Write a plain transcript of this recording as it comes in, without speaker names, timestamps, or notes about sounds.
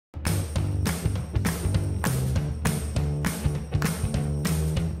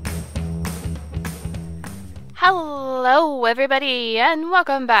Hello everybody and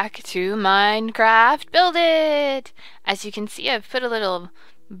welcome back to Minecraft Build It! As you can see, I've put a little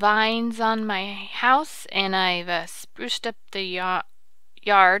vines on my house and I've spruced up the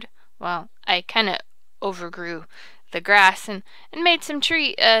yard. Well, I kind of overgrew the grass and made some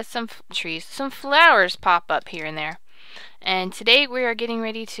some flowers pop up here and there. And today we are getting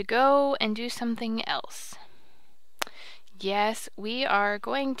ready to go and do something else. Yes, we are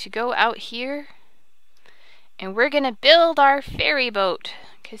going to go out here and we're gonna build our ferry boat,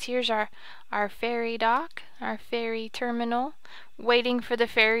 because here's our ferry dock, our ferry terminal, waiting for the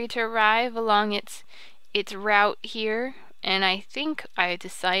ferry to arrive along its route here. And I think I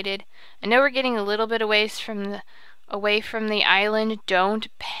decided, I know we're getting a little bit away from the island. Don't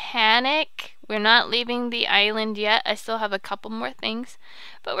panic, we're not leaving the island yet. I still have a couple more things,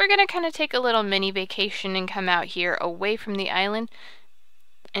 but we're gonna kind of take a little mini vacation and come out here away from the island.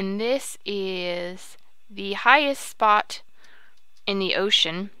 And this is the highest spot in the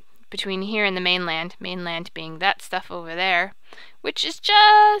ocean between here and the mainland being that stuff over there, which is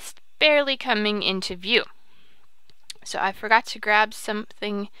just barely coming into view. So I forgot to grab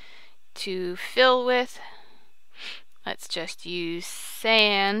something to fill with. Let's just use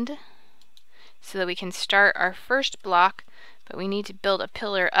sand so that we can start our first block, but we need to build a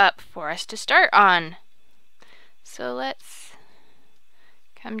pillar up for us to start on. So let's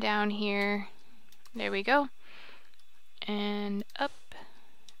come down here. There we go. And up.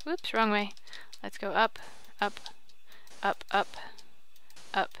 Oops, wrong way. Let's go up, up, up, up,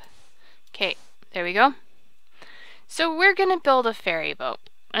 up. Okay, there we go. So we're going to build a ferry boat,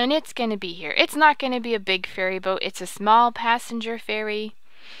 and it's going to be here. It's not going to be a big ferry boat. It's a small passenger ferry.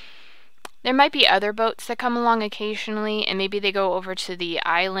 There might be other boats that come along occasionally, and maybe they go over to the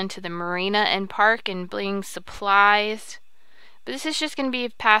island, to the marina and park and bring supplies. But this is just going to be a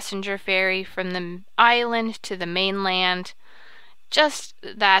passenger ferry from the island to the mainland. Just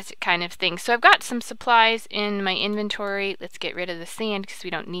that kind of thing. So I've got some supplies in my inventory. Let's get rid of the sand because we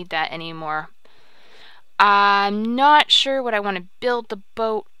don't need that anymore. I'm not sure what I want to build the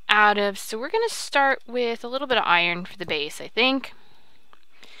boat out of. So we're going to start with a little bit of iron for the base, I think.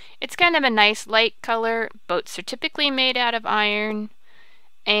 It's kind of a nice light color. Boats are typically made out of iron.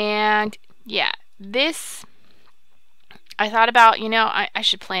 And yeah, this I thought about, I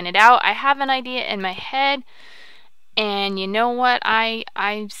should plan it out. I have an idea in my head, and you know what? I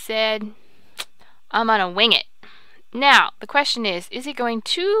said I'm gonna wing it. Now, the question is it going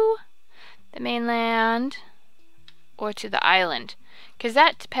to the mainland or to the island? Because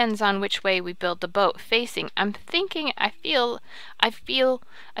that depends on which way we build the boat facing. I'm thinking, I feel the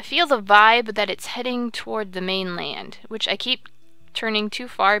vibe that it's heading toward the mainland, which I keep turning too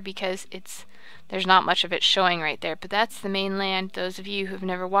far because there's not much of it showing right there, but that's the mainland. Those of you who've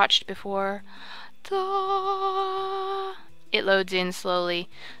never watched before, it loads in slowly.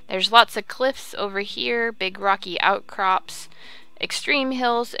 There's lots of cliffs over here, big rocky outcrops, extreme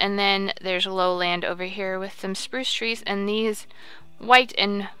hills, and then there's lowland over here with some spruce trees, and these white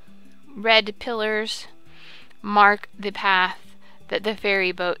and red pillars mark the path that the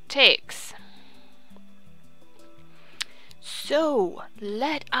ferry boat takes. So,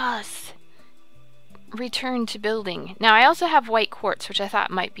 let us return to building. Now I also have white quartz, which I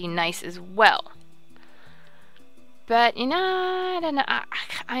thought might be nice as well. But I don't know.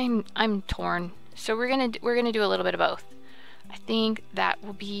 I'm torn. So we're gonna do a little bit of both. I think that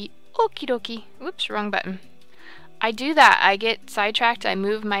will be okie dokie. Oops, wrong button. I do that. I get sidetracked. I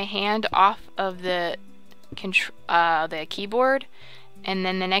move my hand off of the keyboard, and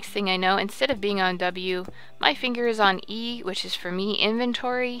then the next thing I know, instead of being on W, my finger is on E, which is for me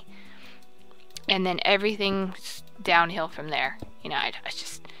inventory. And then everything's downhill from there. I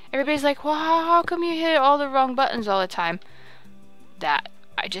just, everybody's like, well, how come you hit all the wrong buttons all the time?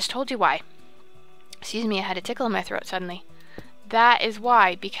 I just told you why. Excuse me, I had a tickle in my throat suddenly. That is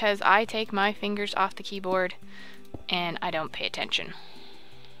why, because I take my fingers off the keyboard and I don't pay attention.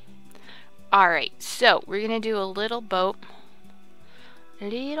 Alright, so we're going to do a little boat. We're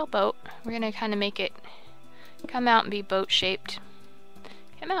going to kind of make it come out and be boat shaped.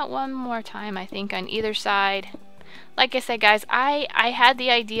 Come out one more time, I think, on either side. Like I said, guys, I had the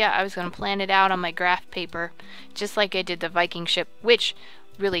idea. I was going to plan it out on my graph paper, just like I did the Viking ship, which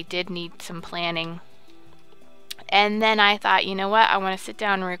really did need some planning. And then I thought, you know what, I want to sit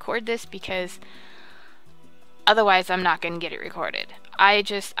down and record this because otherwise I'm not going to get it recorded. I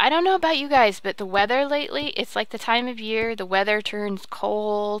don't know about you guys, but the weather lately, it's like the time of year, the weather turns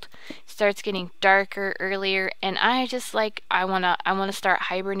cold, starts getting darker earlier, and I want to start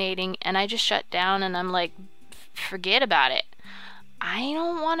hibernating, and I just shut down and I'm like, forget about it. I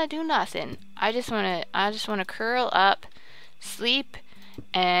don't want to do nothing. I just want to curl up, sleep,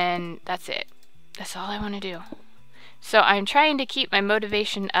 and that's it. That's all I want to do. So I'm trying to keep my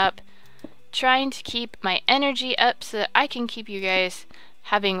motivation up, trying to keep my energy up so that I can keep you guys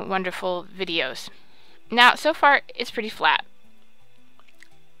having wonderful videos. Now, so far, it's pretty flat.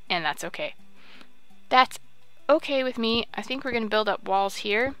 And that's okay. That's okay with me. I think we're going to build up walls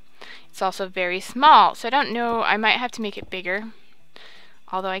here. It's also very small, so I don't know. I might have to make it bigger.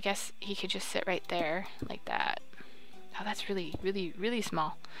 Although I guess he could just sit right there, like that. Oh, that's really, really, really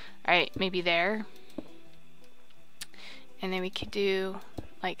small. Alright, maybe there. And then we could do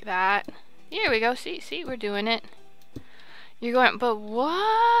like that. Here we go. See, we're doing it. You're going, but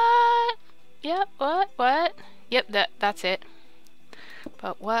what? Yep, what? Yep, that's it.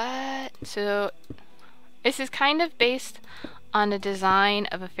 But what? So, this is kind of based on a design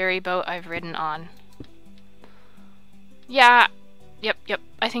of a ferry boat I've ridden on. Yeah, yep,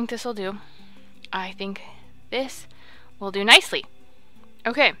 I think this will do. I think this will do nicely.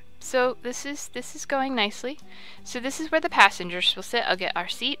 Okay, so this is going nicely. So this is where the passengers will sit. I'll get our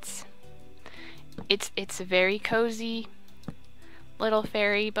seats. It's a very cozy little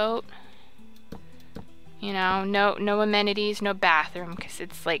ferry boat. You know, no amenities, no bathroom, because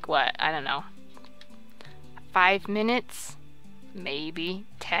it's like, what, I don't know, 5 minutes, maybe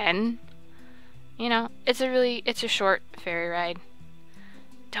 10. You know, it's a short ferry ride.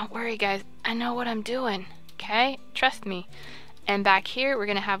 Don't worry, guys, I know what I'm doing, okay? Trust me. And back here, we're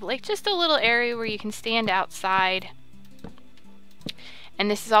gonna have like just a little area where you can stand outside.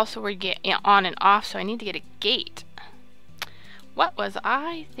 And this is also where you get on and off, so I need to get a gate. What was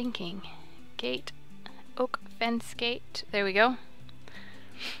I thinking? Gate. Oak fence gate. There we go.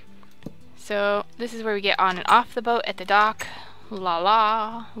 So this is where we get on and off the boat at the dock. La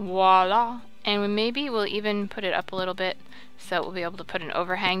la, voila. And maybe we'll even put it up a little bit so we'll be able to put an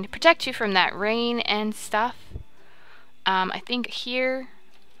overhang to protect you from that rain and stuff. I think here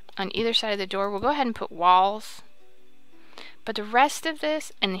on either side of the door we'll go ahead and put walls. But the rest of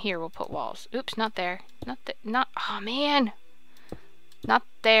this, and here we'll put walls. Oops, not there. Oh man. Not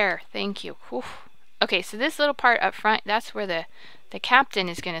there. Thank you. Whew. Okay, so this little part up front, that's where the captain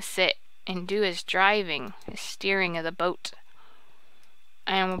is going to sit and do his driving, his steering of the boat.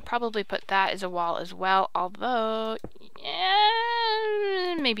 And we'll probably put that as a wall as well, although,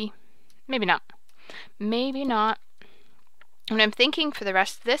 yeah, maybe not. Maybe not. What I'm thinking for the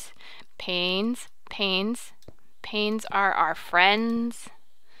rest of this, panes are our friends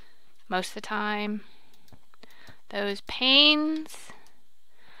most of the time. Those panes,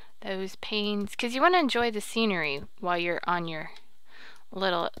 because you want to enjoy the scenery while you're on your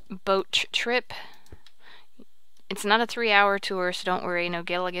little boat trip. It's not a 3-hour tour, so don't worry, no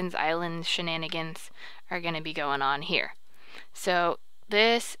Gilligan's Island shenanigans are going to be going on here. So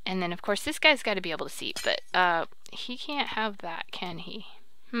this, and then of course this guy's got to be able to see, but he can't have that, can he?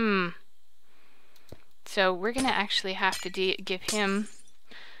 So we're going to actually have to give him,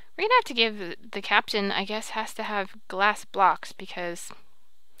 we're going to have to give the captain, I guess, has to have glass blocks, because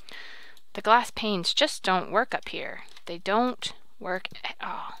the glass panes just don't work up here. They don't work at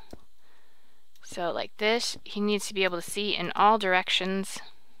all. So like this, he needs to be able to see in all directions.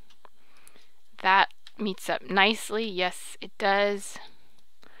 That meets up nicely. Yes, it does.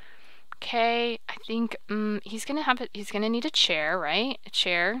 Okay, I think he's gonna need a chair, right? A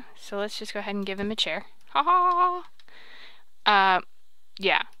chair. So let's just go ahead and give him a chair. Ha ha.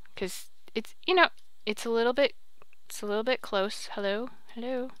 Yeah, because it's, you know, it's a little bit close. Hello.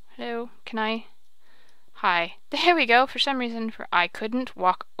 Can I? Hi. There we go. For some reason, I couldn't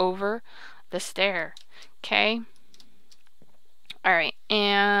walk over the stair. Okay. All right,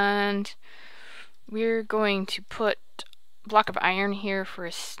 and we're going to put a block of iron here for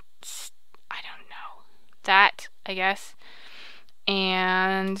a I don't know, that, I guess,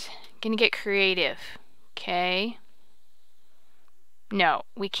 and gonna get creative. Okay. No,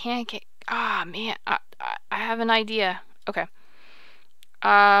 we can't get. Ah, man, I have an idea. Okay.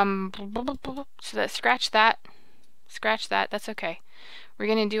 So that scratch that. That's okay. We're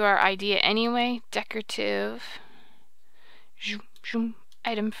gonna do our idea anyway. Decorative.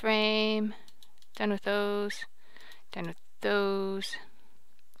 Item frame. Done with those.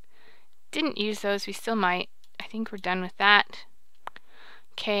 Didn't use those. We still might. I think we're done with that.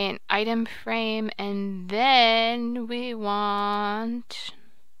 Okay, an item frame, and then we want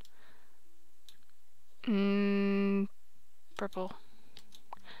purple.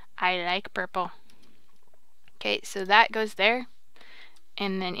 I like purple. Okay, so that goes there,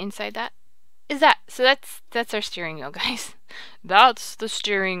 and then inside that is that. So that's our steering wheel, guys. That's the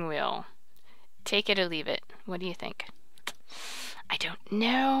steering wheel. Take it or leave it. What do you think? I don't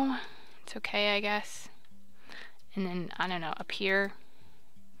know. It's okay, I guess. And then, I don't know, up here,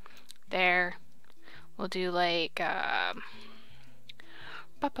 there, we'll do like,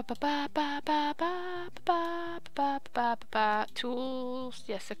 tools,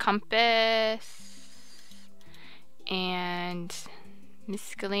 yes, a compass, and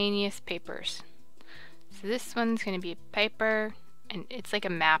miscellaneous papers. So this one's going to be a paper, and it's like a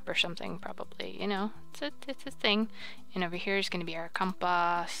map or something, probably, you know, it's a thing. And over here is going to be our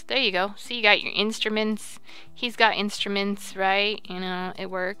compass. There you go. See, you got your instruments. He's got instruments, right? You know, it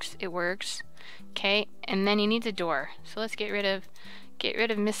works. It works. Okay, and then he needs a door. So let's get rid of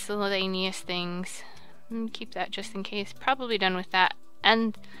miscellaneous things. Keep that just in case. Probably done with that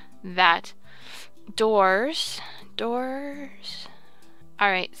and that. Doors. Doors.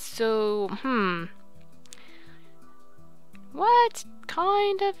 Alright, so, what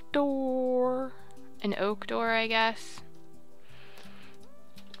kind of door? An oak door, I guess.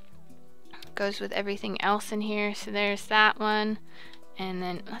 Goes with everything else in here. So there's that one. And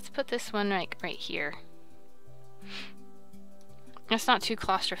then let's put this one like right here. It's not too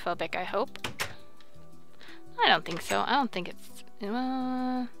claustrophobic, I hope. I don't think so. I don't think it's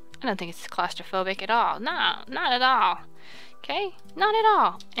claustrophobic at all. No, not at all. Okay, not at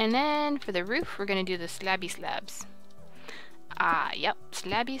all. And then for the roof, we're gonna do the slabby slabs. Yep,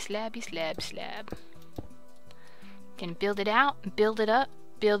 slabby, slabby, slab. Gonna build it out, build it up,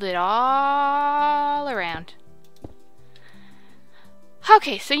 build it all around.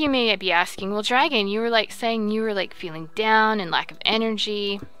 Okay, so you may be asking, well, Dragon, you were like saying you were like feeling down and lack of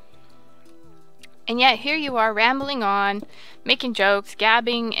energy. And yet here you are rambling on, making jokes,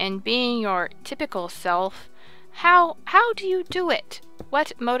 gabbing, and being your typical self. How do you do it?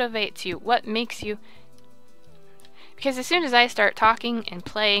 What motivates you? What makes you... Because as soon as I start talking and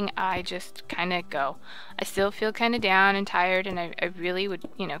playing, I just kind of go. I still feel kind of down and tired, and I really would,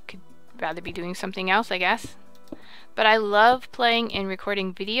 you know, could rather be doing something else, I guess. But I love playing and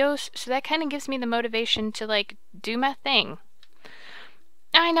recording videos, so that kind of gives me the motivation to, like, do my thing.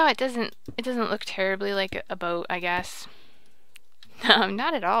 I know it doesn't look terribly like a boat, I guess.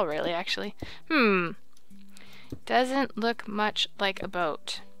 Not at all, really, actually. Doesn't look much like a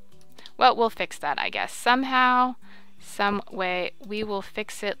boat. Well, we'll fix that, I guess. Somehow, some way, we will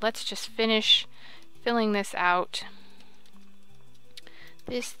fix it. Let's just finish filling this out.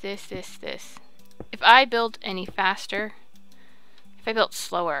 This. If I built any faster, if I built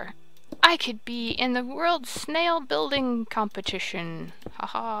slower, I could be in the world snail building competition.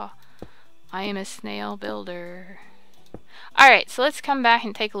 Haha. I am a snail builder. Alright, so let's come back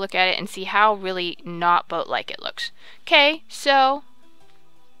and take a look at it and see how really not boat-like it looks. Okay, so,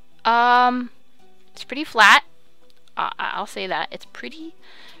 it's pretty flat. I'll say that. It's pretty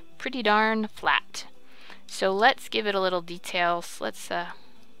darn flat. So let's give it a little details. Let's,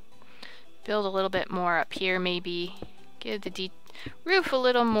 build a little bit more up here, maybe. Give the roof a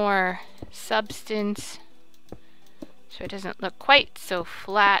little more substance so it doesn't look quite so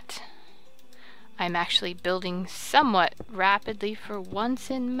flat. I'm actually building somewhat rapidly for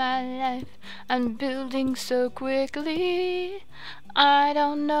once in my life. I'm building so quickly. I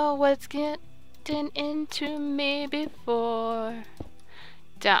don't know what's getting into me before.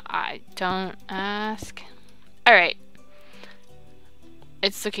 I don't ask. Alright.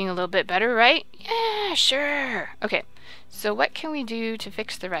 It's looking a little bit better, right? Yeah, sure. Okay, so what can we do to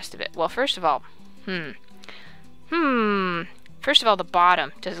fix the rest of it? Well, first of all, first of all, the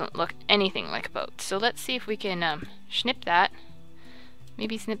bottom doesn't look anything like a boat. So let's see if we can snip that.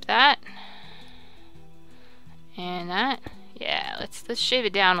 Maybe snip that. And that. Yeah, let's shave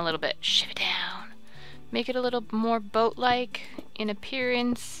it down a little bit. Shave it down. Make it a little more boat-like in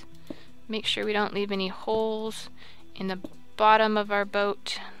appearance. Make sure we don't leave any holes in the bottom of our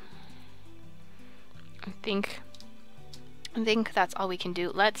boat. I think that's all we can do.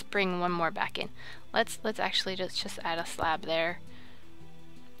 Let's bring one more back in. Let's actually just add a slab there.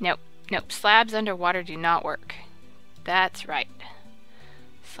 Nope, slabs underwater do not work. That's right.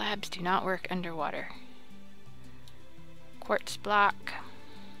 Slabs do not work underwater. Quartz block.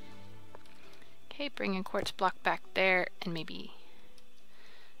 Okay, bring a quartz block back there, and maybe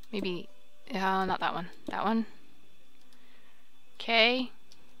not that one. That one. Okay,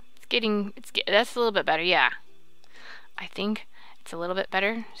 that's a little bit better, yeah. I think it's a little bit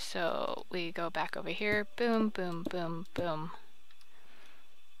better, so we go back over here, boom, boom, boom, boom.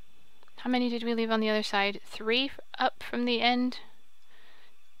 How many did we leave on the other side? 3 up from the end,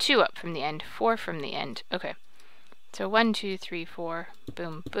 2 up from the end, 4 from the end. Okay, so 1, 2, 3, 4,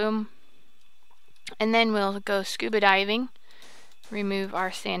 boom, boom. And then we'll go scuba diving, remove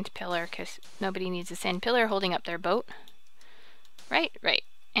our sand pillar, because nobody needs a sand pillar holding up their boat. Right.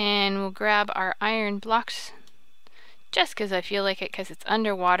 And we'll grab our iron blocks just because I feel like it, because it's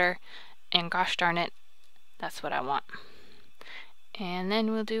underwater, and gosh darn it, that's what I want. And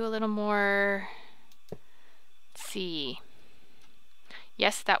then we'll do a little more. Let's see.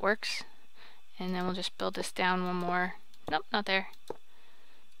 Yes, that works. And then we'll just build this down one more. Nope, not there.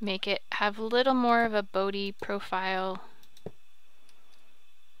 Make it have a little more of a boaty profile.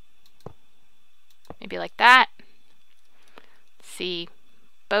 Maybe like that. Let's see.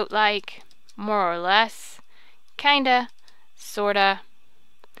 Boat-like, more or less. Kinda. Sorta.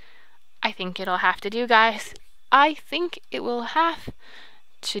 I think it'll have to do, guys. I think it will have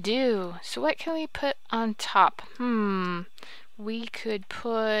to do. So what can we put on top? We could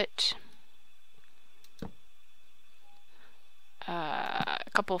put a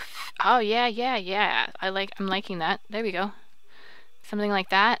couple. Oh yeah. I'm liking that. There we go. Something like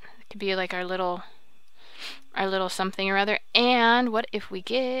that. It could be like our little something or other. And what if we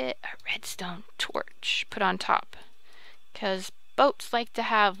get a redstone torch put on top? Because boats like to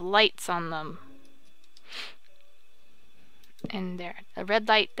have lights on them. And there, a red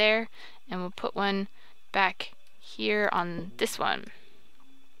light there, and we'll put one back here on this one.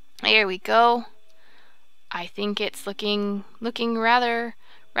 There we go. I think it's looking rather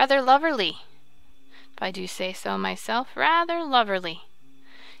loverly, if I do say so myself. Rather loverly.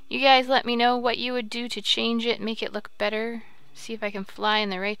 You guys let me know what you would do to change it, make it look better. See if I can fly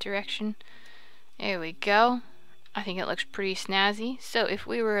in the right direction. There we go. I think it looks pretty snazzy. So if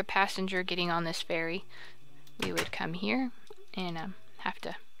we were a passenger getting on this ferry, we would come here and have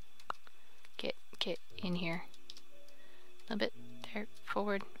to get in here a little bit. There,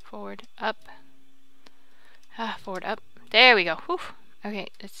 forward, up. Forward, up. There we go. Whew. Okay,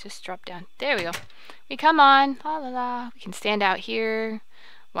 let's just drop down. There we go. We come on. La la la. We can stand out here,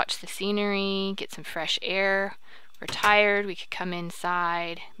 watch the scenery, get some fresh air. We're tired. We could come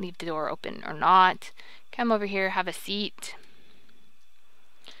inside, leave the door open or not. Come over here, have a seat.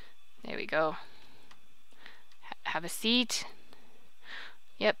 There we go. Have a seat.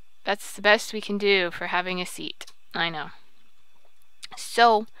 Yep, that's the best we can do for having a seat. I know.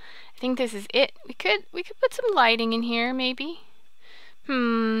 So, I think this is it. We could put some lighting in here, maybe.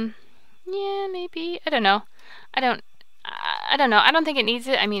 Yeah, maybe. I don't know. I don't know. I don't think it needs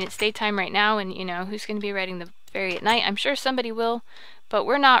it. I mean, it's daytime right now, and you know, who's going to be riding the ferry at night? I'm sure somebody will, but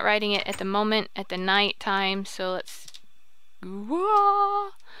we're not riding it at the moment, at the night time. So let's. Whoa!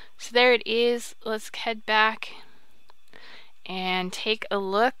 So there it is. Let's head back and take a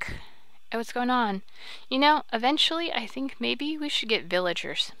look at what's going on. You know, eventually I think maybe we should get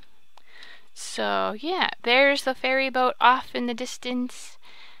villagers. So yeah, there's the ferry boat off in the distance,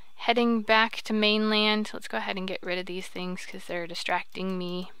 heading back to mainland. Let's go ahead and get rid of these things because they're distracting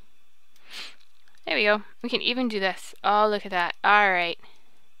me. There we go. We can even do this. Oh, look at that. Alright.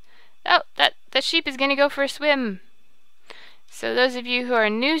 Oh, that sheep is gonna go for a swim. So those of you who are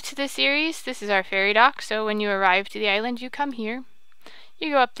new to the series, this is our ferry dock. So when you arrive to the island, you come here.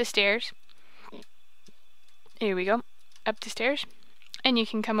 You go up the stairs. Here we go. Up the stairs. And you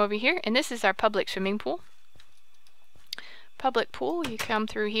can come over here. And this is our public swimming pool. Public pool. You come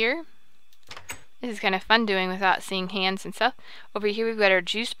through here. This is kind of fun doing without seeing hands and stuff. Over here we've got our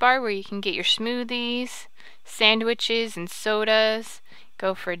juice bar where you can get your smoothies, sandwiches, and sodas.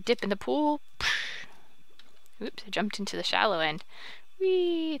 Go for a dip in the pool. Oops, I jumped into the shallow end.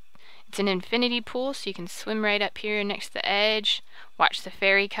 Whee! It's an infinity pool, so you can swim right up here next to the edge. Watch the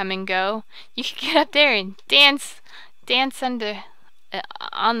ferry come and go. You can get up there and dance under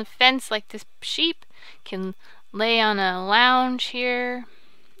on the fence like this sheep. Can lay on a lounge here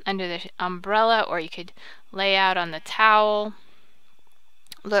under the umbrella, or you could lay out on the towel.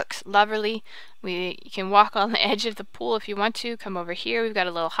 Looks lovely. You can walk on the edge of the pool if you want to. Come over here. We've got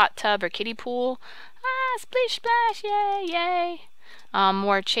a little hot tub or kiddie pool. Splish splash, yay!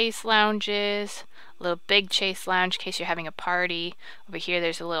 More chase lounges. A little big chase lounge in case you're having a party. Over here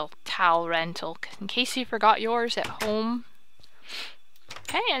there's a little towel rental in case you forgot yours at home.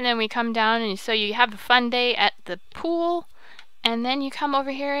 Okay, and then we come down, and so you have a fun day at the pool. And then you come over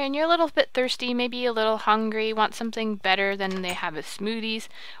here and you're a little bit thirsty, maybe a little hungry, want something better than they have as smoothies.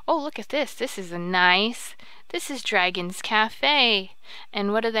 Oh, look at this. This is this is Dragon's Cafe.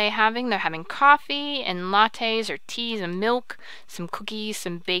 And what are they having? They're having coffee and lattes or teas and milk, some cookies,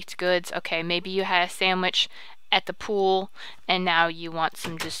 some baked goods. Okay, maybe you had a sandwich at the pool and now you want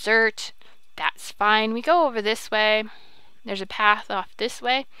some dessert. That's fine. We go over this way. There's a path off this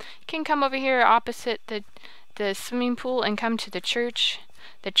way. You can come over here opposite the swimming pool and come to the Church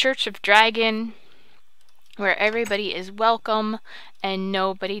of Dragon, where everybody is welcome and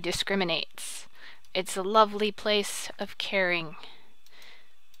nobody discriminates. It's a lovely place of caring.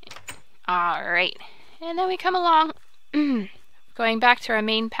 Alright, and then we come along, going back to our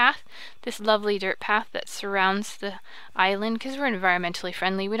main path, this lovely dirt path that surrounds the island, because we're environmentally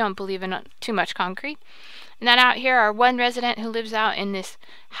friendly. We don't believe in too much concrete. And then out here, our one resident who lives out in this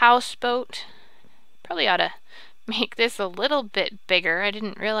houseboat. Probably ought to make this a little bit bigger. I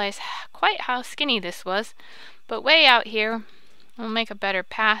didn't realize quite how skinny this was. But way out here, we'll make a better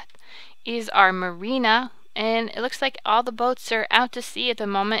path, is our marina. And it looks like all the boats are out to sea at the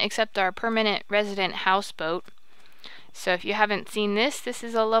moment except our permanent resident houseboat. So if you haven't seen this, this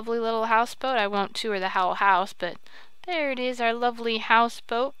is a lovely little houseboat. I won't tour the whole house, but there it is, our lovely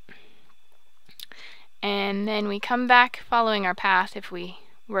houseboat. And then we come back following our path. If we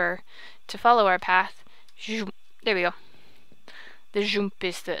were to follow our path, there we go. The jump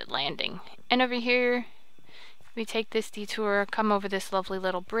is the landing. And over here, we take this detour, come over this lovely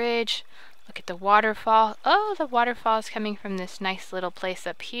little bridge. Look at the waterfall. Oh, the waterfall is coming from this nice little place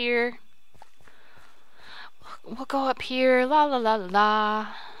up here. We'll go up here. La la la la.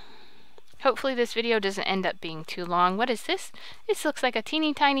 Hopefully this video doesn't end up being too long. What is this? This looks like a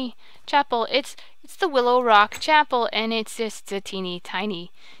teeny tiny chapel. It's the Willow Rock Chapel, and it's just a teeny weeny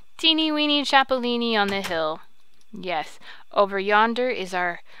chapelini on the hill. Yes. Over yonder is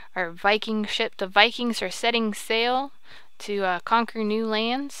our Viking ship. The Vikings are setting sail to conquer new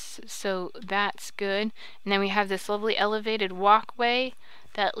lands, so that's good. And then we have this lovely elevated walkway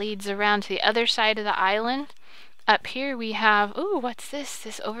that leads around to the other side of the island. Up here we have, ooh, what's this?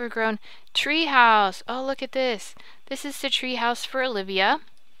 This overgrown tree house. Oh, look at this. This is the tree house for Olivia.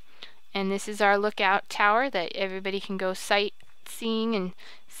 And this is our lookout tower that everybody can go sightseeing and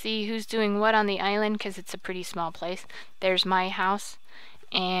see who's doing what on the island, because it's a pretty small place. There's my house.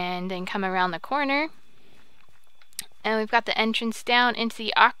 And then come around the corner, and we've got the entrance down into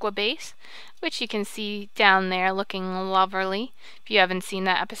the aqua base, which you can see down there looking lovely. If you haven't seen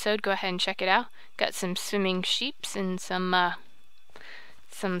that episode, go ahead and check it out. Got some swimming sheeps and some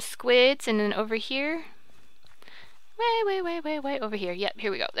squids. And then over here, way over here. Yep,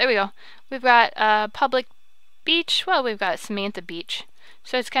 here we go. There we go. We've got a public beach. Well, we've got Samantha Beach.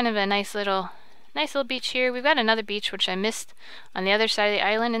 So it's kind of a nice little beach here. We've got another beach, which I missed, on the other side of the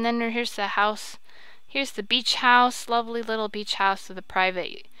island. And then here's the house. Here's the beach house, lovely little beach house with a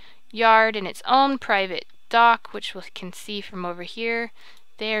private yard and its own private dock, which we can see from over here.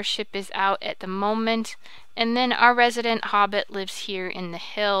 Their ship is out at the moment. And then our resident hobbit lives here in the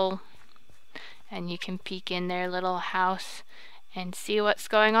hill. And you can peek in their little house and see what's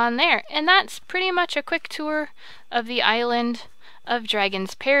going on there. And that's pretty much a quick tour of the island of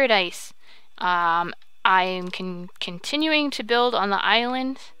Dragon's Paradise. I am continuing to build on the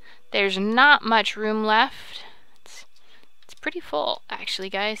island. There's not much room left. It's pretty full, actually,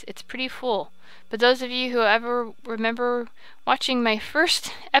 guys. It's pretty full. But those of you who ever remember watching my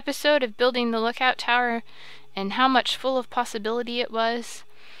first episode of building the lookout tower and how much full of possibility it was,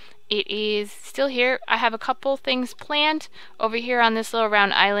 it is still here. I have a couple things planned. Over here on this little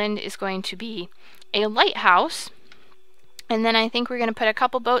round island is going to be a lighthouse. And then I think we're going to put a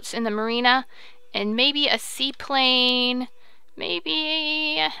couple boats in the marina and maybe a seaplane.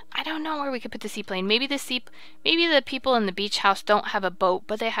 Maybe, I don't know where we could put the seaplane. Maybe the people in the beach house don't have a boat,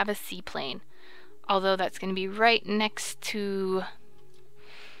 but they have a seaplane. Although that's going to be right next to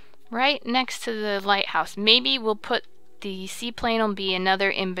the lighthouse. Maybe we'll put the seaplane will be another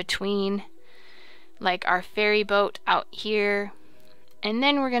in between, like our ferry boat out here. And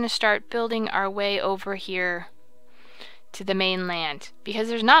then we're going to start building our way over here to the mainland, because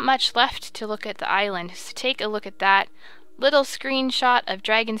there's not much left to look at the island. So take a look at that little screenshot of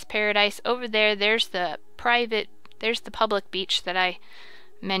Dragon's Paradise. Over there, there's the public beach that I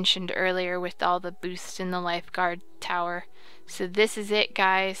mentioned earlier with all the booths in the lifeguard tower. So this is it,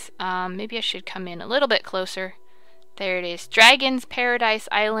 guys. Maybe I should come in a little bit closer. There it is. Dragon's Paradise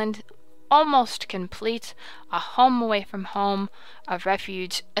Island, almost complete. A home away from home, a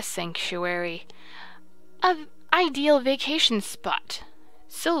refuge, a sanctuary, an ideal vacation spot.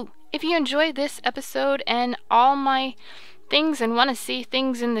 So if you enjoyed this episode and all my things and want to see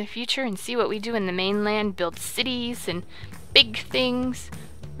things in the future and see what we do in the mainland, build cities and big things,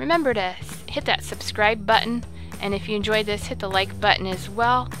 remember to hit that subscribe button. And if you enjoyed this, hit the like button as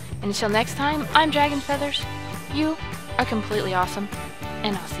well. And until next time, I'm DragnFeathers. You are completely awesome.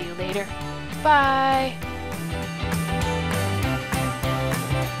 And I'll see you later. Bye.